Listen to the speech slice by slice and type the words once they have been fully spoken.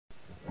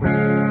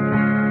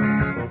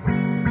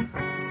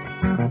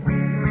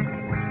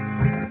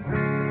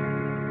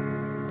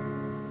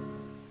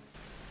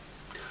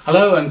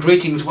Hello and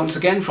greetings once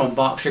again from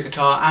Berkshire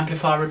Guitar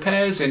Amplifier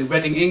Repairs in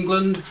Reading,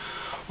 England.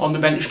 On the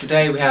bench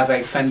today we have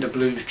a Fender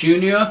Blues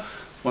Junior,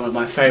 one of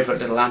my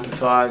favourite little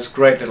amplifiers,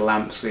 great little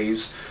amps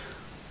these.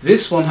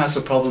 This one has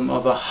the problem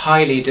of a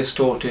highly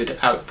distorted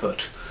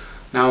output.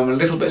 Now I'm a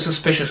little bit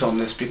suspicious on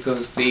this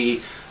because the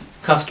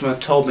customer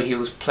told me he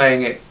was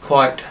playing it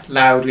quite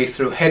loudly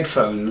through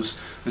headphones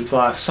and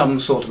via some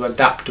sort of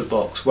adapter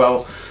box.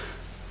 Well,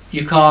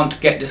 you can't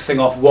get this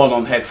thing off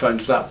on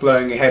headphones without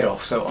blowing your head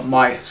off, so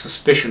my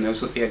suspicion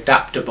is that the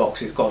adapter box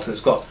he's got has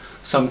got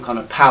some kind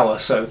of power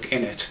soak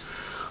in it.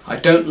 I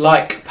don't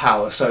like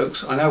power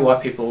soaks, I know why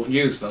people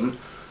use them,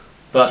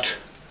 but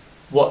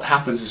what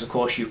happens is of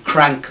course you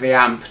crank the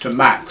amp to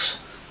max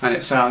and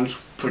it sounds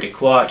pretty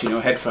quiet in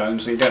your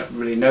headphones and you don't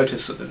really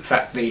notice that in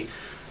fact the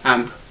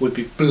amp would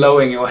be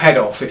blowing your head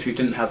off if you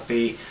didn't have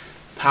the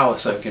power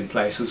soak in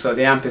place, and so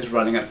the amp is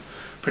running at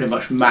pretty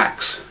much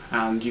max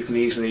and you can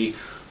easily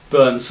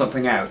burn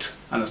something out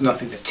and there's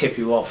nothing to tip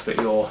you off that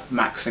you're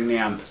maxing the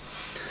amp.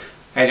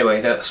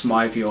 Anyway, that's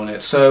my view on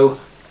it. So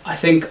I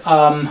think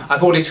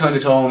I've already turned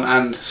it on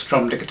and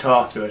strummed a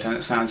guitar through it and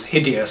it sounds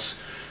hideous,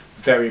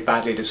 very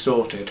badly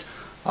distorted.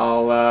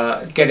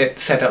 I'll get it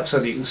set up so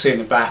that you can see in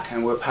the back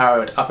and we'll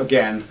power it up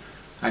again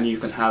and you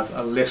can have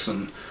a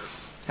listen.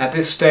 At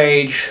this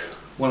stage,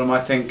 what am I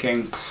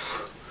thinking?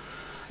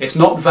 It's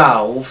not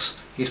valves.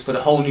 He's put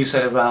a whole new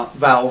set of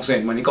valves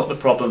in. When he got the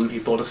problem, he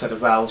bought a set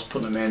of valves,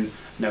 put them in,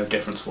 no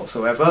difference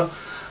whatsoever.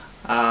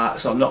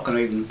 So I'm not going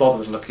to even bother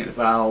with looking at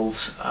the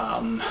valves.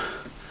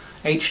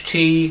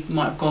 HT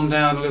might have gone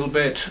down a little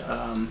bit.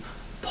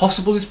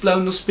 Possible he's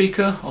blown the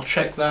speaker, I'll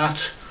check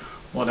that.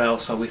 What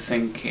else are we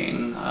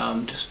thinking?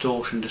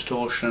 Distortion.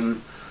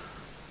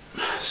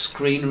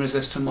 Screen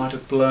resistor might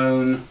have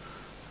blown.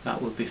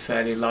 That would be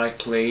fairly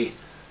likely.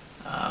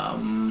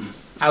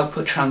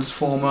 Output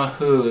transformer,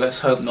 let's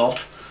hope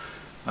not.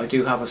 I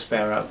do have a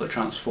spare output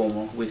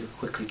transformer we could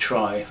quickly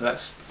try.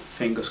 That's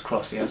fingers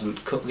crossed he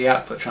hasn't cooked the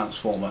output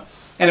transformer.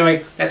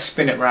 Anyway, let's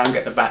spin it round,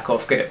 get the back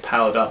off, get it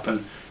powered up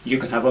and you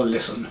can have a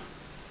listen.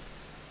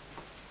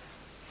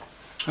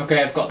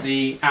 Okay, I've got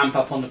the amp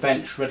up on the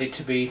bench ready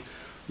to be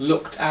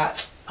looked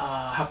at.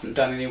 I haven't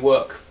done any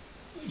work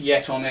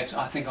yet on it.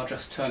 I think I'll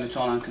just turn it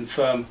on and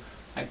confirm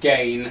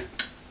again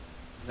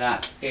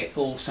that it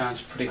all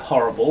sounds pretty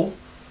horrible.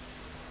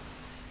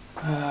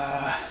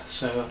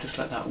 So I'll just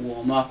let that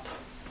warm up.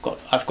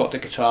 I've got the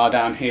guitar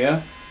down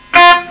here.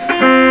 That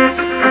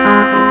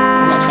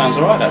sounds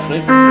alright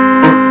actually.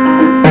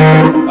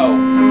 Oh,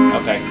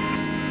 okay.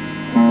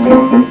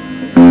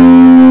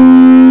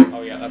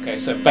 Oh yeah, okay,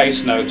 so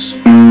bass notes.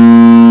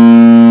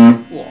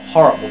 Oh,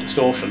 horrible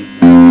distortion.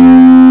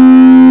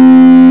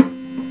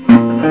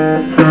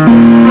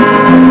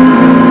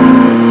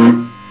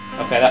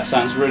 Okay, that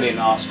sounds really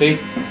nasty.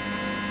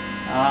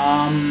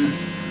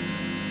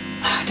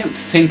 I don't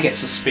think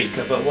it's a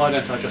speaker, but why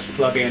don't I just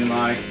plug in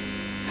my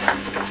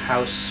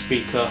house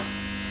speaker?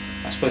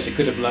 I suppose it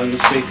could have blown the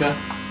speaker.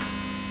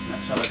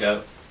 Let's have a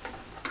go.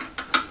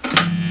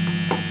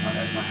 Right,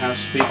 there's my house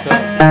speaker.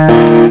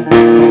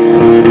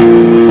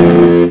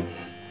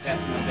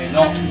 Definitely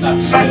not.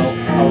 That's still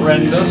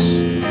horrendous.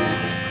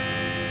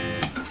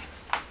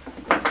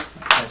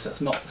 Okay, so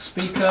it's not the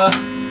speaker.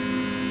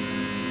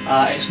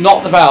 It's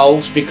not the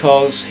valves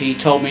because he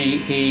told me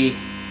he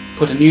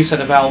put a new set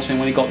of valves in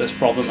when he got this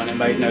problem and it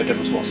made no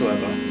difference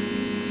whatsoever.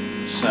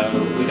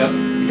 So we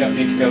don't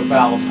need to go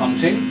valve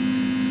hunting.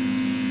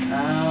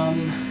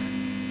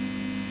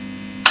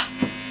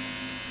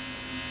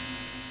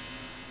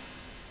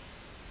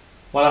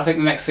 Well, I think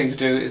the next thing to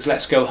do is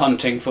let's go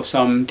hunting for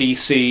some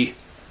DC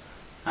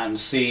and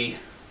see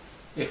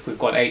if we've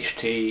got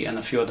HT and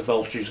a few other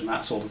voltages and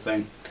that sort of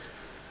thing.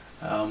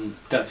 Don't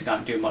think I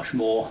can do much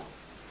more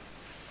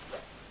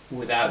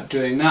without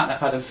doing that.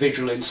 I've had a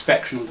visual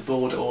inspection of the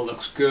board, it all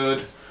looks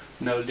good.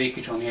 No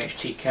leakage on the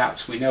HT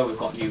caps. We know we've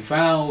got new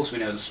valves, we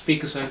know the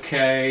speaker's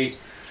okay.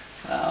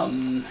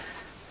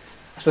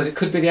 I suppose it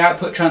could be the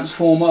output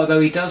transformer, although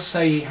he does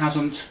say he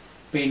hasn't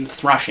been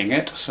thrashing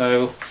it,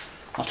 so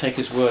I'll take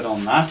his word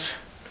on that.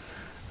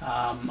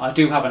 I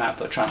do have an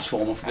output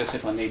transformer for this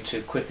if I need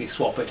to quickly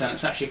swap it, and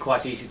it's actually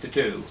quite easy to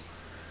do.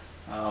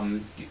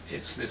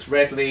 It's this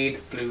red lead,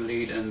 blue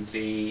lead, and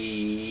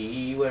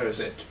the, where is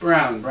it?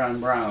 Brown.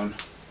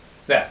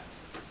 There.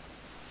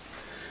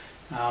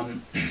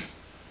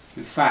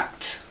 In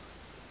fact,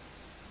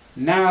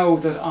 now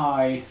that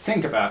I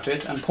think about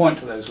it and point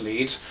to those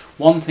leads,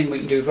 one thing we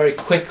can do very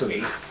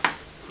quickly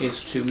is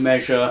to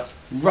measure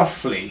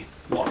roughly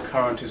what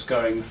current is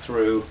going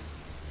through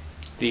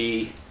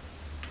the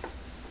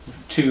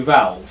two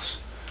valves.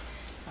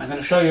 I'm going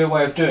to show you a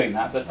way of doing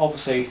that, but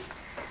obviously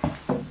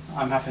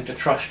I'm having to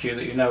trust you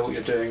that you know what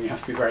you're doing. You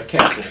have to be very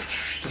careful.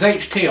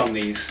 There's HT on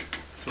these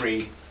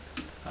three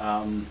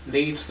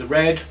leads. The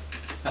red,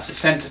 that's the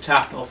centre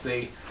tap of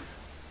the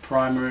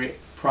primary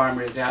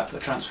of the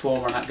output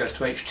transformer, and that goes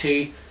to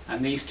HT,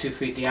 and these two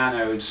feed the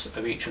anodes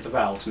of each of the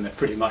valves, and they're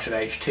pretty much at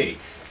HT.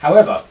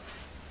 However,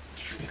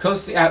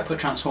 because the output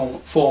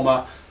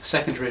transformer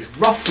secondary is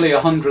roughly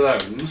 100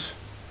 ohms,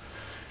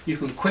 you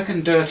can quick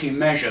and dirty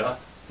measure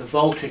the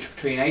voltage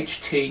between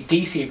HT,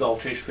 DC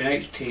voltage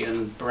between HT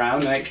and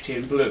brown and HT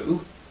and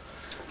blue,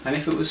 and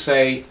if it was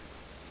say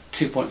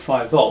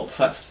 2.5 volts,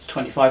 that's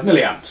 25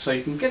 milliamps, so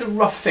you can get a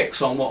rough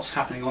fix on what's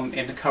happening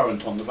in the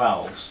current on the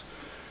valves.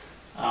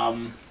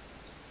 Right,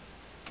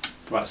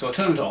 so I'll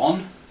turn it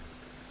on,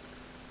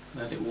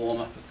 let it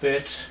warm up a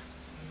bit,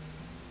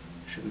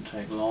 shouldn't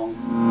take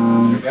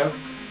long. There we go.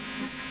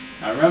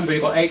 Now remember,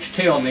 you've got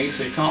HT on these,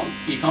 so you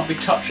can't be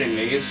touching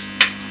these.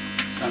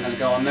 So I'm going to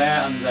go on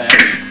there and there.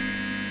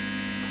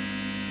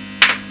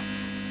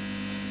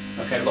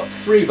 Okay, we've got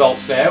 3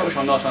 volts there, which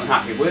I'm not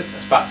unhappy with.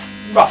 That's about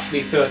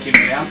roughly 30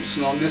 milliamps,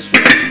 and on this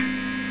one,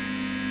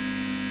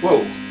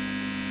 whoa,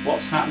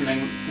 what's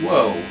happening?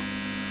 Whoa,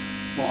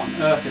 what on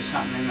earth is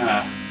happening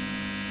there?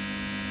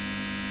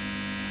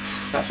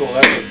 That's all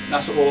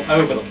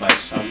over the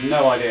place. I have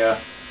no idea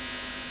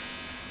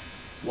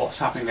what's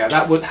happening there.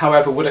 That would,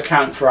 however, would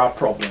account for our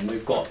problem.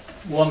 We've got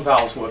one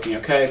valve's working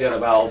okay, the other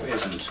valve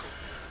isn't.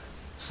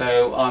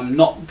 So I'm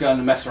not going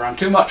to mess around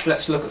too much.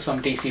 Let's look at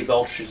some DC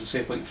voltages and see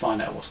if we can find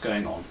out what's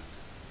going on.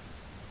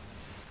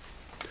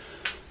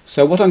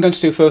 So what I'm going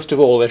to do first of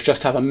all is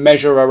just have a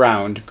measure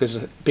around,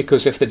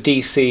 because if the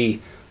DC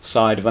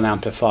side of an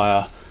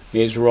amplifier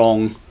is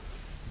wrong,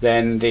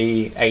 then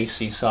the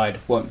AC side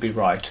won't be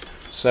right.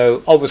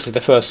 So obviously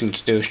the first thing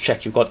to do is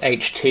check you've got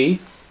HT.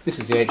 This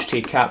is the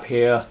HT cap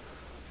here.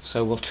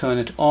 So we'll turn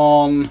it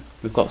on.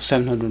 We've got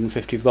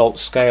 750 volt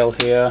scale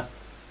here.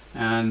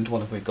 And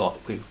what have we got?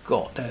 We've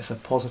got, there's a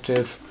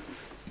positive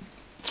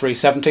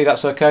 370,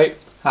 that's okay.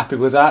 Happy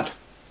with that.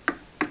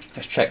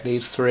 Let's check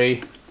these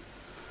 3.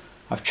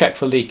 I've checked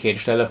for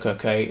leakage, they look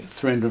okay.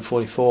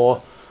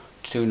 344,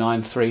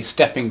 293,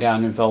 stepping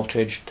down in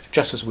voltage,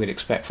 just as we'd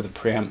expect for the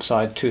preamp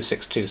side,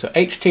 262. So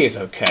HT is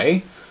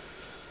okay.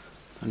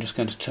 I'm just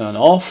going to turn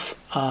off.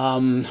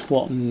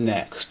 What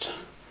next?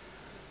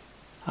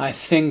 I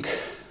think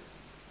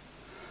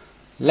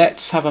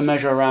let's have a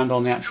measure around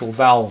on the actual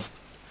valve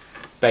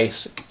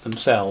base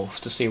themselves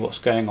to see what's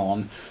going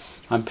on.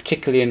 I'm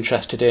particularly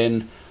interested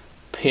in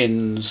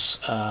pins,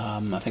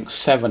 I think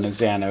 7 is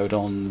the anode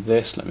on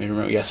this, let me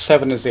remember, yes,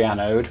 7 is the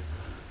anode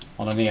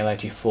on an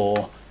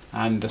EL84,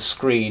 and the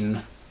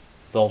screen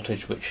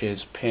voltage, which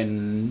is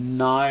pin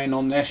 9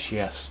 on this,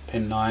 yes,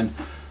 pin 9.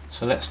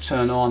 So let's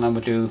turn on and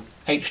we'll do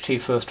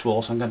HT first of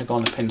all, so I'm going to go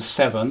on to pin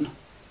 7,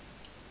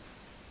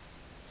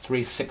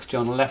 360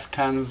 on the left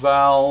hand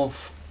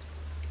valve,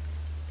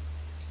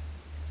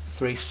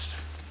 353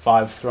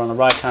 on the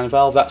right hand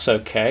valve, that's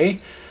okay.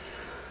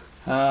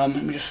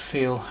 Let me just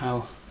feel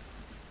how,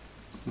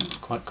 that's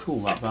quite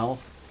cool, that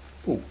valve.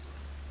 Ooh,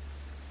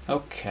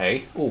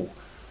 okay, ooh,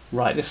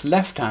 right, this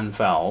left hand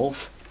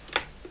valve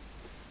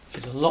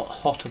is a lot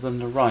hotter than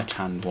the right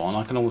hand one.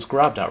 I can almost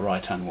grab that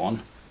right hand one,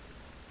 in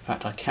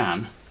fact I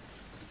can,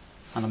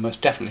 and I most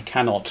definitely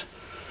cannot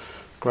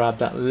grab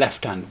that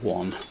left hand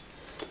one.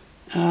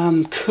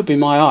 Could be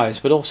my eyes,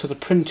 but also the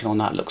printing on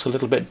that looks a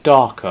little bit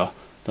darker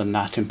than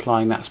that,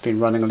 implying that's been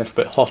running a little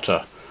bit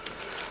hotter.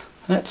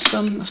 Let's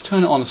turn it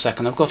on a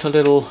second. I've got a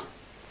little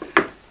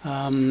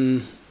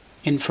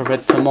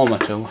infrared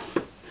thermometer.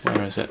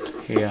 Where is it?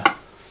 Here.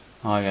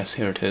 Ah, yes,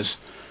 here it is.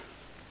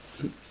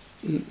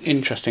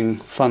 Interesting,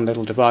 fun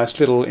little device.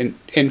 Little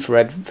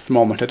infrared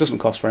thermometer. Doesn't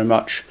cost very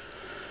much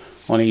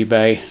on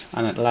eBay,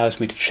 and it allows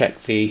me to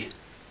check the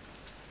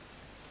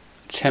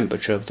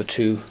temperature of the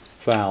 2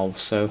 valves.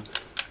 So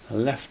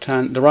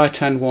the right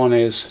hand one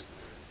is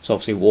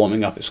obviously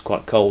warming up. It's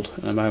quite cold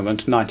at the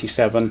moment.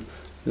 97.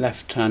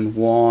 Left hand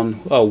one,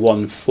 oh,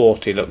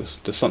 140. Look,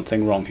 there's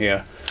something wrong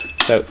here.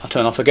 So I'll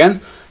turn off again.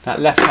 That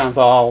left hand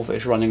valve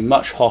is running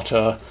much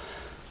hotter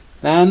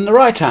than the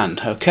right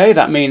hand. Okay,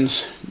 that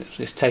means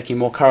it's taking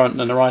more current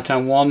than the right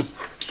hand one.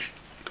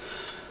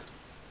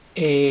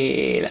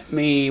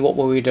 What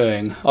were we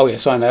doing? Oh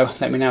yes, I know.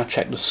 Let me now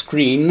check the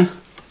screen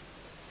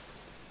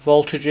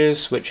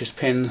voltages, which is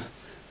pin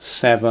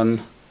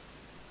 7,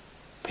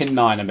 pin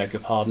 9, I beg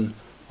your pardon,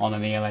 on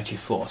an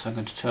EL84. So I'm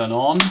going to turn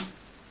on.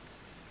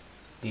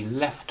 The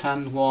left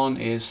hand one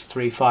is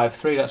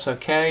 353, that's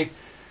okay.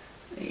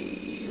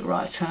 The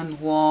right hand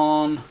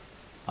one,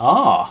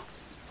 aha,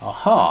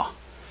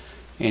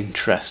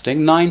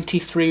 interesting,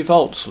 93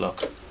 volts,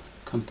 look,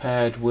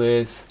 compared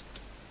with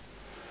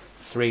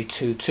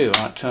 322.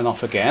 Alright, turn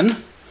off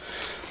again.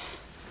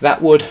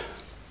 That would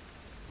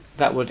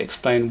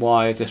explain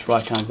why this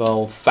right hand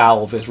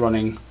valve is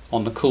running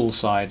on the cool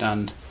side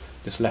and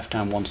this left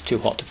hand one's too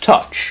hot to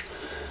touch.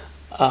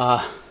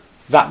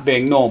 That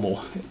being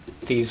normal,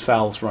 these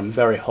valves run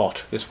very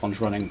hot, this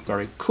one's running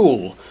very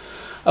cool.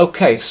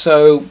 Okay,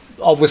 so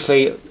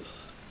obviously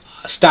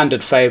a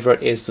standard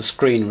favourite is the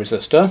screen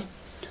resistor.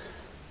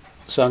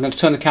 So I'm going to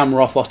turn the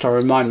camera off whilst I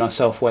remind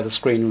myself where the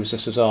screen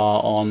resistors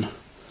are on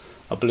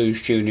a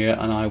Blues Junior,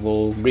 and I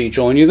will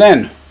rejoin you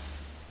then.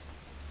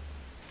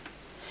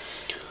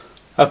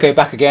 Okay,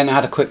 back again. I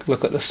had a quick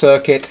look at the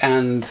circuit,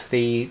 and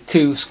the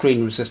 2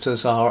 screen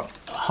resistors are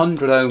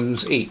 100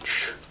 ohms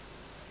each,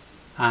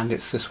 and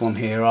it's this one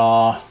here,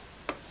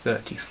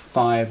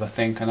 R35 I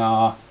think, and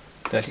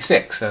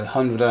 36. So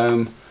 100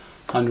 ohm,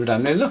 100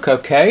 ohm. They look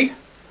okay.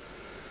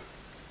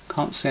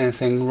 Can't see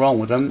anything wrong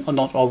with them. Are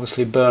not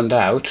obviously burned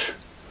out.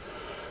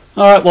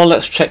 Alright, well,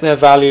 let's check their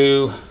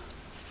value.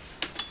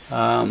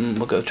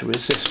 We'll go to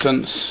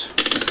resistance.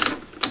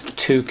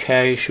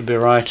 2K should be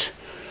right.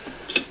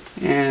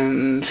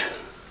 And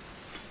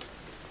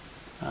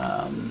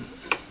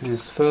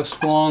here's the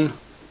first one.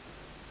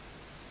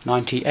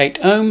 98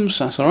 ohms,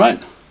 that's alright.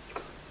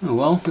 Oh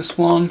well, this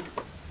one.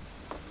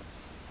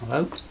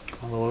 Hello?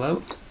 Hello,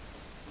 hello.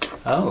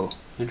 Oh,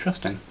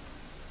 interesting.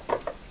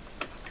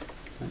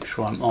 Make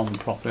sure I'm on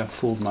properly. I've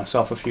fooled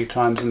myself a few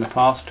times in the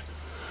past.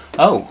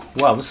 Oh,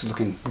 well, this is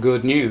looking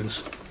good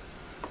news.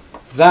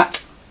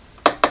 That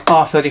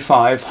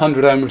R35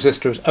 100 ohm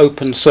resistor is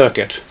open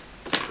circuit.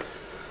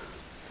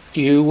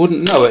 You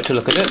wouldn't know it to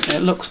look at it.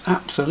 It looks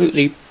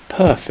absolutely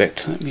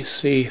perfect. Let me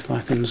see if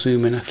I can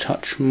zoom in a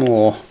touch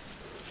more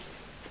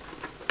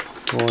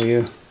for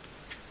you.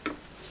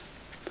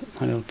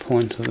 Put my little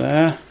pointer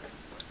there.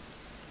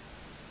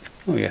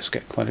 Oh yes,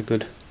 get quite a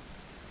good...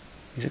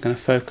 Is it going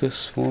to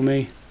focus for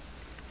me?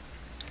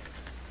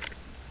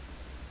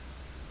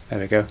 There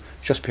we go.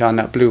 Just behind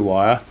that blue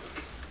wire,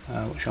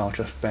 which I'll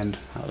just bend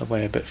out of the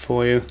way a bit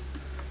for you.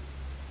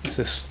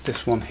 It's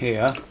this one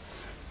here,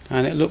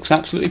 and it looks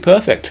absolutely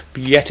perfect,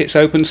 yet it's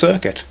open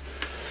circuit.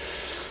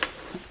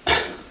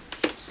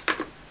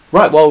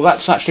 Right, well,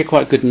 that's actually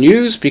quite good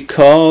news,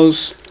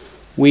 because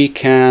we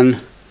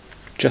can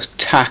just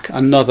tack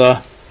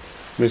another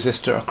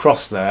resistor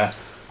across there.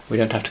 We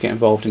don't have to get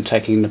involved in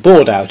taking the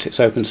board out. It's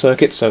open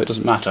circuit, so it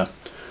doesn't matter.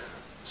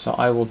 So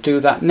I will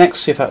do that next.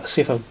 See if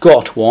I've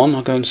got one.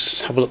 I'll go and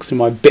have a look through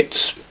my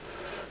bits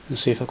and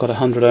see if I've got a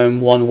 100 ohm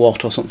 1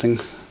 watt or something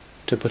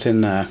to put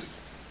in there.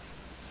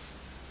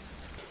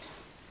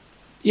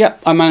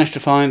 Yep, I managed to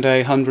find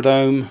a 100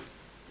 ohm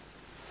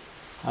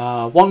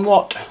 1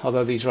 watt,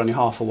 although these are only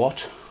half a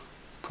watt.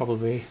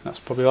 That's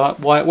probably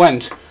why it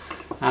went.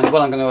 And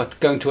what I'm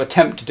going to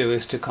attempt to do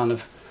is to kind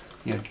of,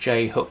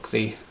 J hook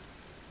the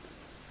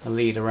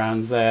lead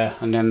around there,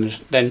 and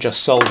then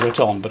just solder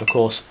it on. But of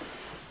course,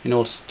 in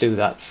order to do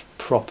that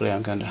properly,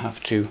 I'm going to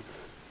have to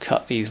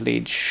cut these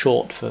leads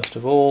short first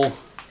of all,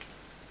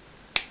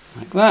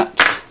 like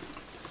that.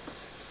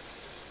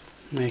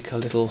 Make a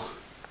little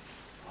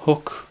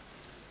hook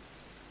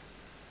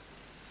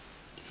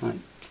like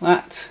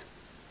that.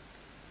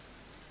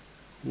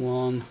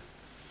 1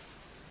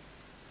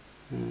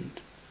 and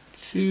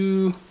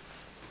 2.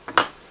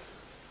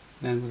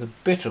 Then with a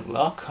bit of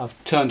luck, I've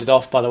turned it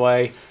off, by the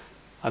way.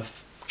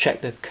 I've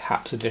checked the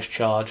caps are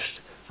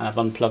discharged, and I've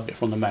unplugged it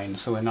from the main,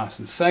 so we're nice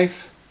and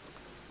safe.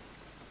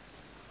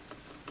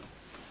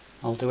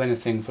 I'll do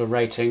anything for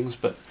ratings,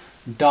 but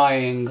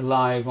dying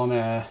live on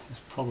air is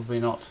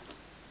probably not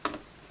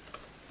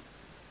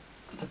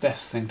the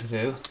best thing to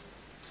do.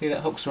 See,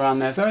 that hooks around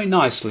there very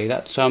nicely.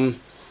 That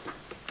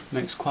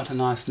makes quite a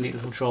nice, neat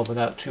little job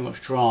without too much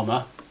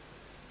drama.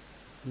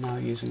 Now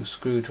using a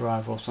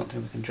screwdriver or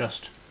something, we can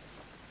just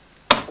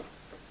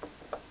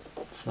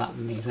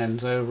flatten these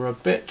ends over a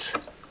bit,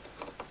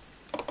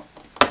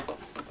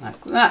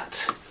 like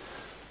that.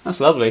 That's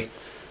lovely.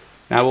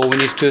 Now all we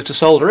need to do is to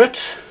solder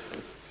it,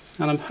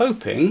 and I'm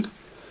hoping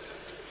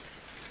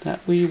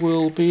that we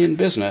will be in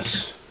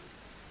business.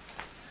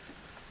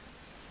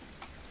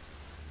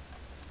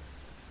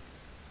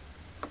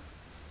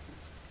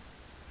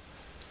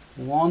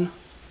 One,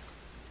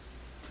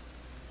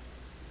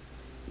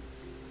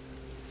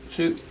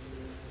 2.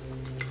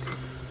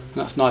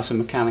 That's nice and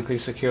mechanically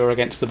secure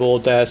against the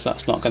board there, so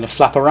that's not going to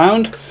flap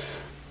around.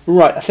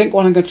 Right, I think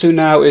what I'm going to do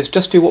now is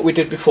just do what we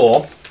did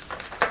before.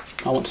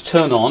 I want to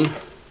turn on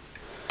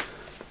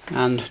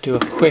and do a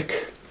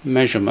quick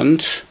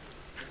measurement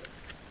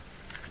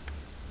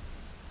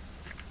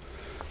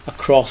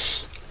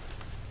across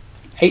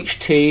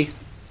HT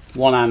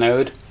one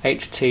anode,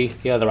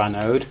 HT the other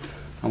anode,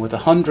 and with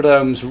 100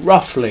 ohms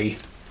roughly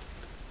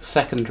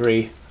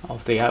secondary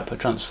of the output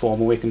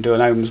transformer, we can do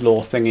an Ohm's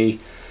law thingy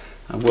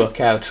and work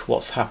out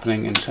what's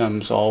happening in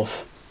terms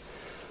of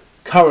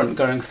current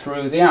going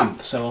through the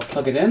amp. So I'll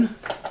plug it in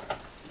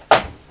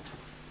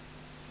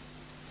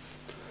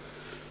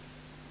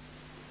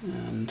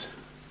and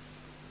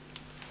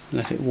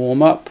let it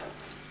warm up.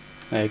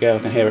 There you go, I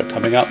can hear it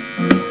coming up. A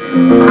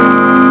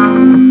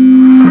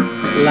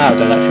bit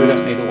louder actually, we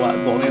don't need all that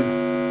volume.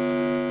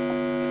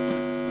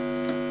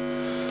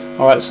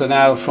 Alright, so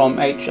now from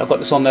I've got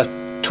this on the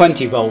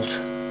 20 volt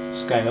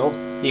scale,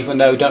 even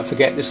though, don't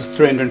forget, this is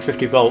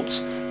 350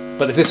 volts,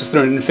 but if this is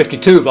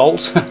 352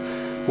 volts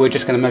we're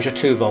just going to measure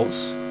 2 volts.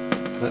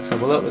 So let's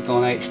have a look. We'll go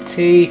on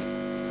HT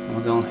and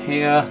we'll go on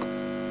here,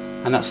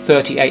 and that's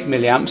 38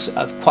 milliamps.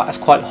 That's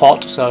quite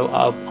hot, so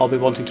I'll be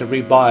wanting to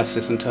rebias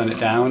this and turn it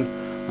down.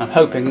 I'm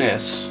hoping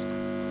this,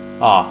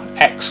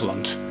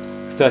 excellent,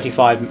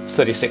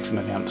 36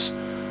 milliamps.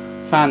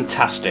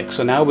 Fantastic.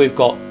 So now we've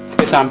got,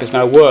 this amp is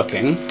now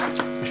working.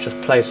 Let's just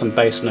play some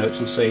bass notes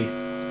and see.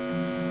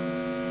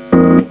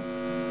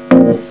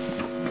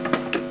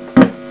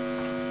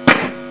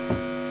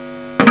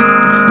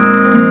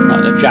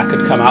 Like the jack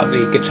had come out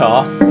the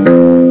guitar.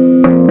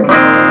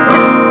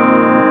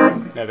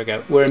 we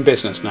go, we're in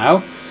business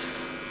now.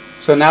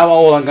 So now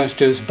all I'm going to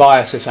do is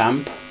bias this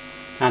amp,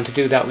 and to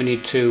do that we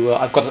need to,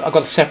 I've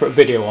got a separate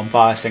video on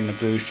biasing the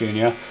Blues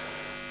Junior,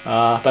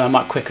 but I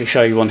might quickly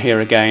show you one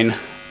here again.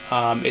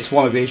 It's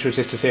one of these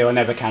resistors here, I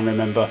never can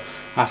remember.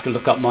 I have to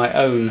look up my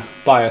own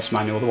bias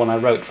manual, the one I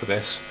wrote for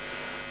this,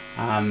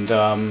 and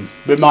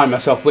remind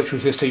myself which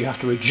resistor you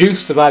have to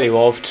reduce the value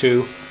of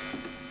to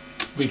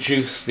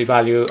reduce the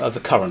value of the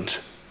current.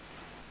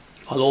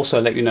 I'll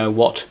also let you know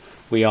what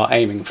we are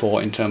aiming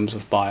for in terms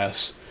of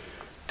bias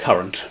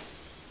current.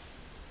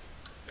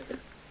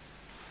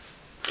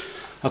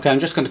 Okay, I'm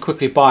just going to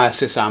quickly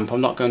bias this amp.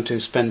 I'm not going to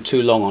spend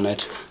too long on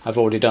it. I've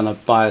already done a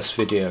bias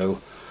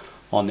video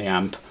on the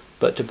amp.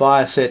 But to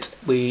bias it,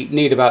 we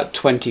need about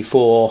 23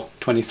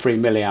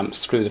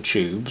 milliamps through the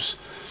tubes.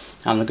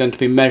 And I'm going to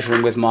be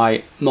measuring with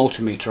my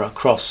multimeter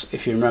across,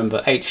 if you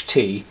remember,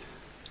 HT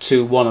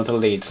to one of the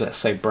leads, let's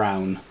say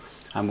brown.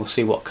 And we'll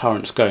see what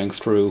current's going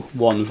through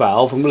one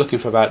valve. And we're looking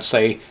for about,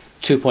 say,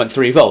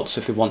 2.3 volts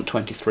if we want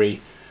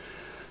 23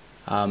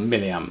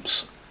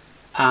 milliamps.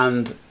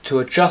 And to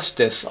adjust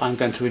this, I'm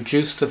going to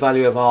reduce the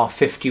value of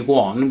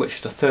R51, which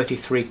is a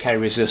 33k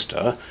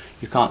resistor.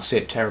 You can't see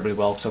it terribly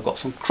well because I've got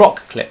some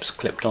croc clips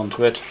clipped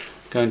onto it,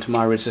 going to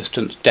my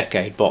resistance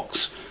decade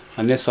box.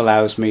 And this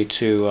allows me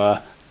to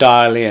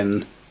dial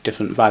in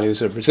different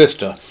values of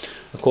resistor.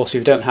 Of course, if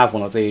you don't have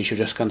one of these, you're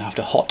just going to have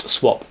to hot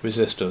swap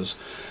resistors.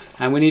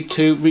 And we need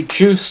to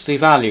reduce the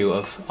value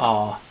of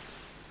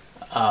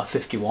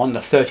R51, the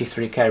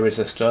 33k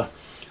resistor,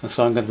 and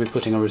so I'm going to be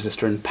putting a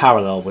resistor in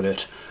parallel with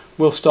it.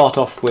 We'll start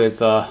off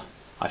with, I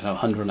don't know,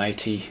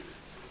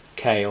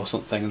 180k or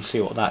something and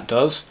see what that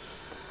does.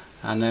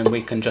 And then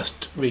we can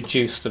just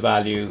reduce the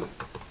value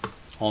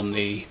on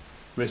the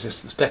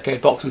resistance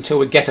decade box until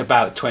we get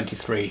about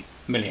 23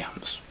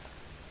 milliamps.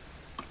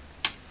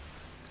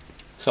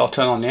 So I'll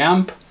turn on the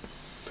amp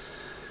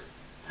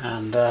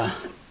and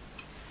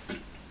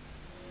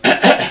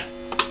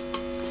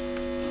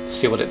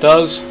see what it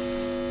does.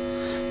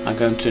 I'm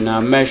going to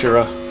now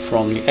measure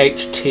from the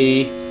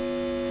HT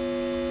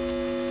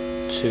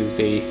to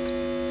the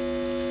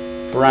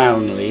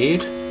brown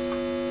lead.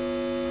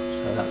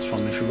 So that's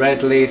from this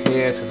red lead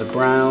here to the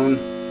brown,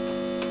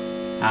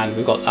 and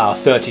we've got our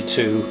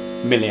 32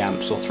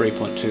 milliamps or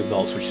 3.2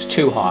 volts, which is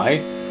too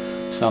high.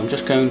 So I'm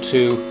just going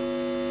to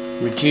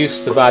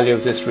reduce the value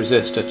of this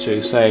resistor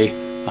to, say,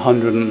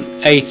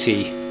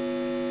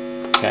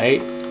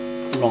 180k.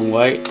 Wrong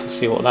way.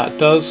 See what that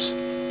does.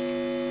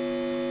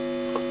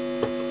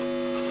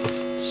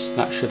 So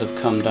that should have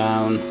come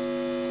down.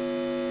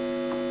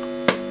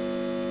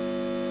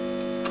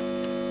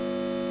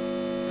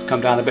 It's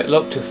come down a bit,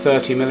 look, to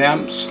 30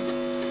 milliamps.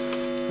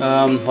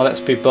 Well,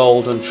 let's be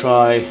bold and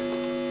try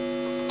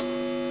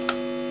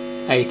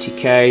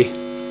 80k.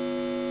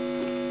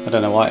 I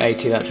don't know why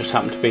 80, that just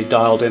happened to be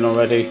dialed in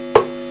already.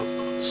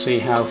 See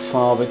how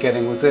far we're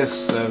getting with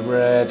this.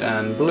 Red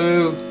and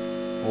blue,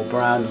 or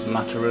brown, doesn't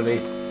matter really.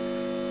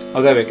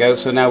 Oh, there we go.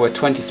 So now we're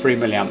 23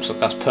 milliamps. Look,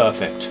 that's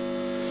perfect.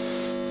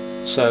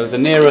 So the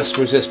nearest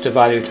resistor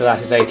value to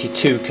that is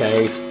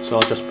 82k. So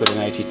I'll just put an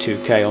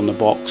 82k on the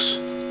box.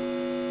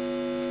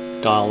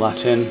 Dial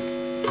that in.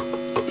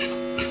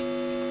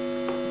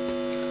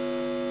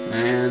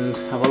 And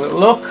have a little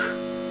look.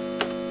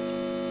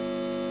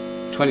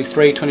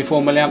 23,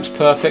 24 milliamps,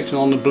 perfect. And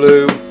on the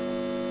blue,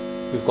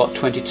 we've got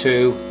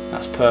 22.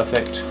 That's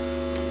perfect.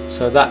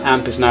 So that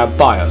amp is now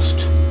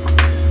biased.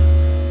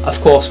 Of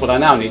course, what I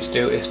now need to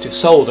do is to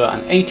solder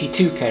an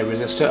 82k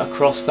resistor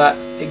across that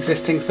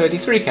existing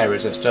 33k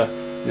resistor,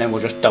 and then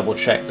we'll just double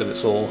check that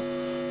it's all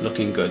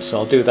looking good. So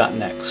I'll do that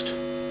next.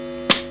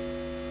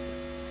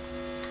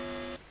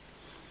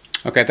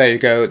 Okay, there you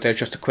go. There's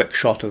just a quick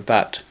shot of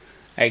that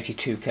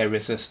 82k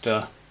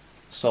resistor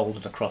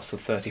soldered across the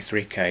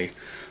 33k.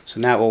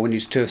 So now all we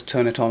need to do is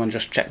turn it on and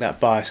just check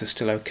that bias is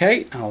still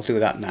okay. I'll do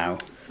that now.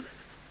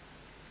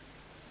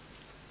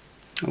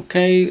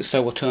 Okay,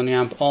 so we'll turn the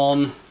amp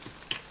on.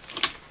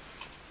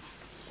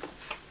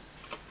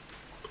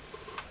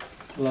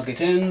 Plug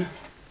it in,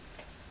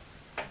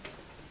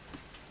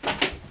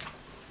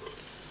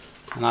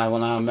 and I will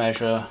now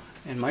measure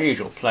in my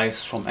usual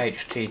place from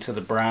HT to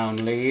the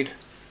brown lead.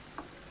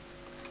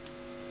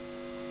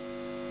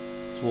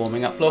 It's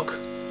warming up, look,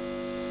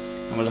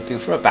 and we're looking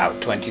for about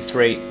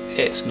 23.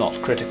 It's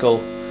not critical.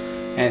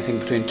 Anything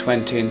between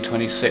 20 and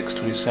 26,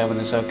 27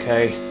 is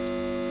okay,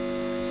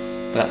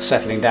 but that's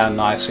settling down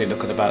nicely.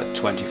 Look at about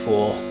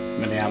 24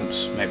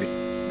 milliamps, maybe,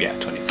 yeah,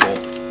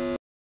 24.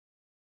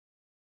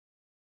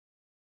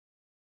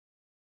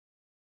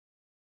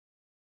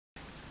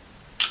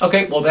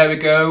 Okay, well there we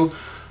go.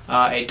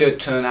 It did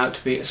turn out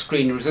to be a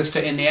screen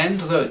resistor in the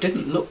end, although it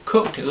didn't look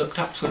cooked. It looked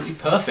absolutely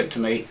perfect to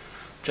me.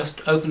 Just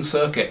open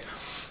circuit.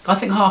 I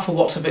think half a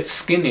watt's a bit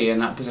skinny in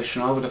that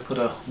position. I would have put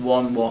a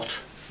 1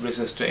 watt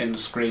resistor in the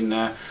screen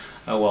there.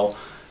 Oh well.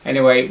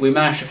 Anyway, we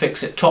managed to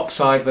fix it top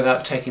side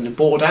without taking the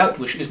board out,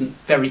 which isn't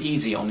very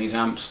easy on these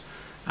amps.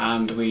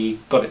 And we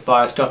got it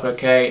biased up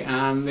okay,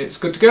 and it's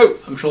good to go.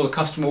 I'm sure the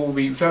customer will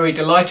be very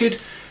delighted,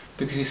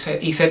 because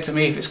he said to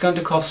me, if it's going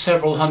to cost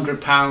several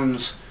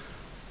 £100,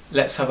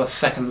 let's have a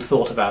second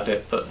thought about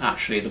it. But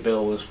actually the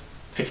bill was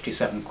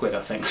 57 quid,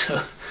 I think,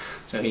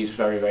 so he's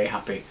very, very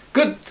happy.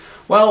 Good.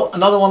 Well,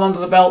 another one under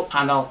the belt,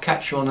 and I'll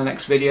catch you on the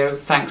next video.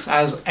 Thanks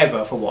as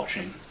ever for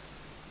watching.